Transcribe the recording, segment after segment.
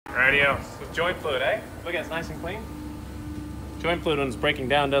Rightio. So joint fluid, eh? Look at it, it's nice and clean. Joint fluid when it's breaking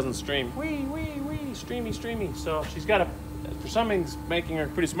down doesn't stream. Wee, streamy, streamy. So she's got for some things making her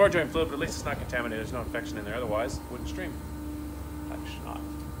produce more joint fluid, but at least it's not contaminated. There's no infection in there, otherwise it wouldn't stream. Like snot.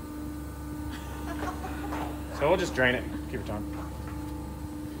 So we'll just drain it, keep her tongue.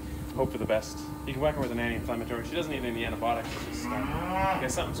 Hope for the best. You can whack her with an anti-inflammatory. She doesn't need any antibiotics. It's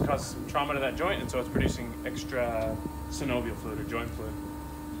just, something's caused some trauma to that joint, and so it's producing extra synovial fluid or joint fluid.